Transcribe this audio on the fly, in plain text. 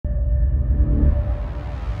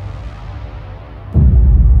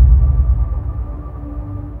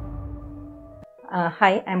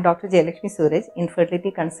Hi, I am Dr. Jayalakshmi Suraj,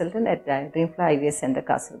 infertility consultant at Dreamflow IVF Center,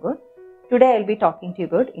 Kasaragod. Today I will be talking to you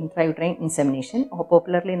about intrauterine insemination, or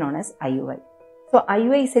popularly known as IUI. So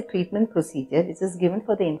IUI is a treatment procedure which is given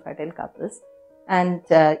for the infertile couples, and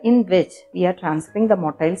in which we are transferring the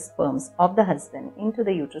motile sperms of the husband into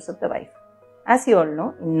the uterus of the wife. As you all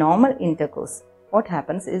know, in normal intercourse, what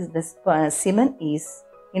happens is the semen is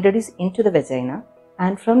introduced into the vagina,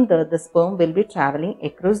 and from there the sperm will be traveling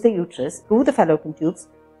across the uterus through the fallopian tubes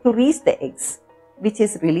to reach the eggs, which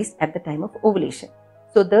is released at the time of ovulation.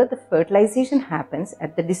 So there the fertilization happens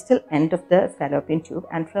at the distal end of the fallopian tube,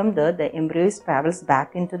 and from there the embryo travels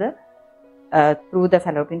back into the through the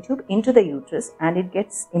fallopian tube into the uterus, and it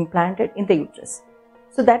gets implanted in the uterus.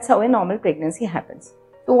 So that's how a normal pregnancy happens.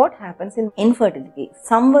 So what happens in infertility?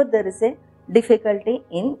 Somewhere there is a difficulty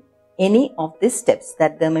in any of these steps,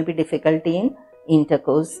 that there may be difficulty in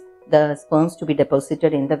intercourse, the sperms to be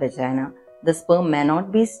deposited in the vagina. The sperm may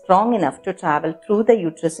not be strong enough to travel through the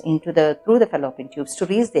uterus through the fallopian tubes to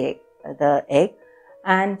reach the egg,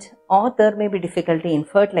 or there may be difficulty in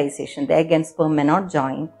fertilization. The egg and sperm may not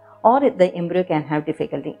join, or the embryo can have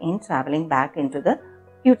difficulty in traveling back into the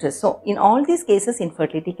uterus. So in all these cases,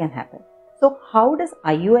 infertility can happen. So how does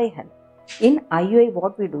IUI help? In IUI,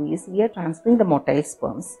 what we do is we are transferring the motile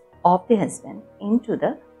sperms of the husband into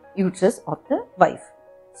the uterus of the wife.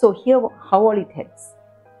 So here how all it helps?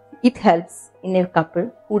 It helps in a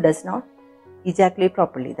couple who does not ejaculate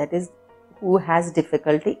properly, that is, who has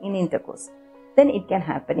difficulty in intercourse. Then it can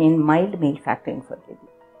happen in mild male factor infertility.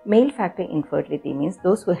 Male factor infertility means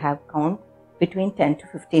those who have count between 10 to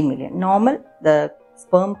 15 million. Normal, the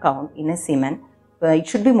sperm count in a semen, it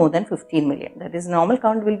should be more than 15 million. That is, normal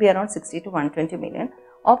count will be around 60 to 120 million.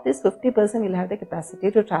 Of this, 50% will have the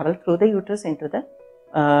capacity to travel through the uterus into the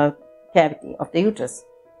cavity of the uterus.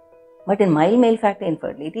 But in mild male factor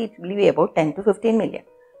infertility, it will be about 10 to 15 million.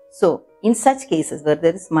 So in such cases where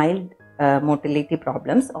there is mild motility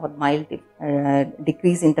problems or mild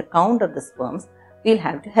decrease in the count of the sperms, we will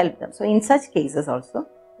have to help them. So in such cases also,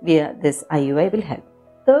 this IUI will help.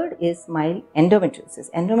 Third is mild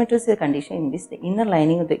endometriosis. Endometriosis is a condition in which the inner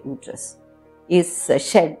lining of the uterus is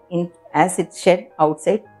shed as it's shed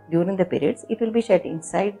outside during the periods. It will be shed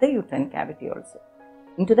inside the uterine cavity also,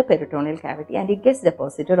 into the peritoneal cavity, and it gets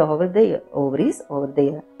deposited over the ovaries, over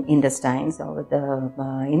the intestines, over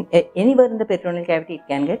the anywhere in the peritoneal cavity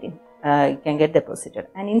it can get deposited.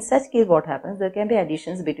 And in such case, what happens? There can be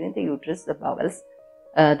additions between the uterus, the bowels,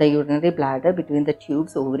 the urinary bladder, between the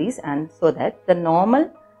tubes, ovaries, and so that the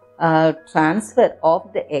normal transfer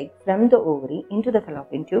of the egg from the ovary into the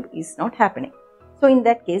fallopian tube is not happening. So in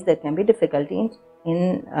that case, there can be difficulty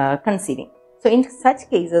in conceiving. So in such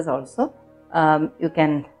cases also,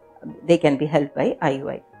 they can be helped by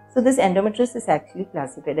IUI. So this endometriosis is actually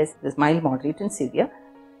classified as this mild, moderate and severe.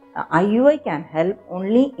 IUI can help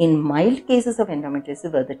only in mild cases of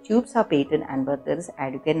endometriosis where the tubes are patent and where there is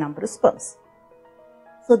adequate number of sperms.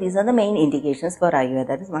 So these are the main indications for IUI.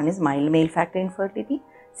 That is, one is mild male factor infertility,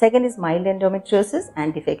 second is mild endometriosis,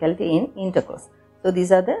 and difficulty in intercourse. So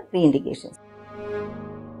these are the three indications.